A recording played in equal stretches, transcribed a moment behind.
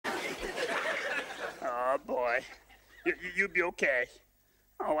boy. You'll be okay.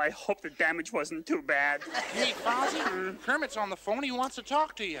 Oh, I hope the damage wasn't too bad. Hey, Fozzie, Kermit's on the phone. He wants to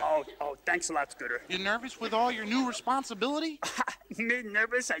talk to you. Oh, thanks a lot, Scooter. You nervous with all your new responsibility? Me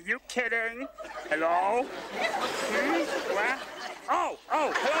nervous? Are you kidding? Hello? What? Oh,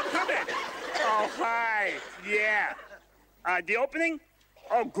 hello, Kermit. Oh, hi. Yeah. The opening?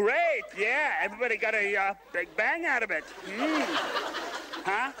 Oh, great. Yeah, everybody got a big bang out of it.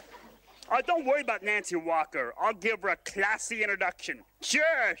 Huh? Oh, don't worry about Nancy Walker. I'll give her a classy introduction.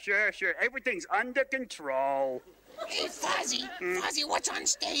 Sure. Everything's under control. Hey, Fozzie. Fozzie, what's on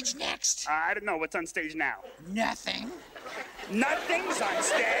stage next? I don't know. What's on stage now? Nothing. Nothing's on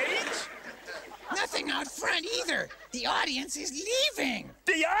stage? Nothing out front either. The audience is leaving.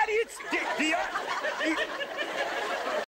 The audience?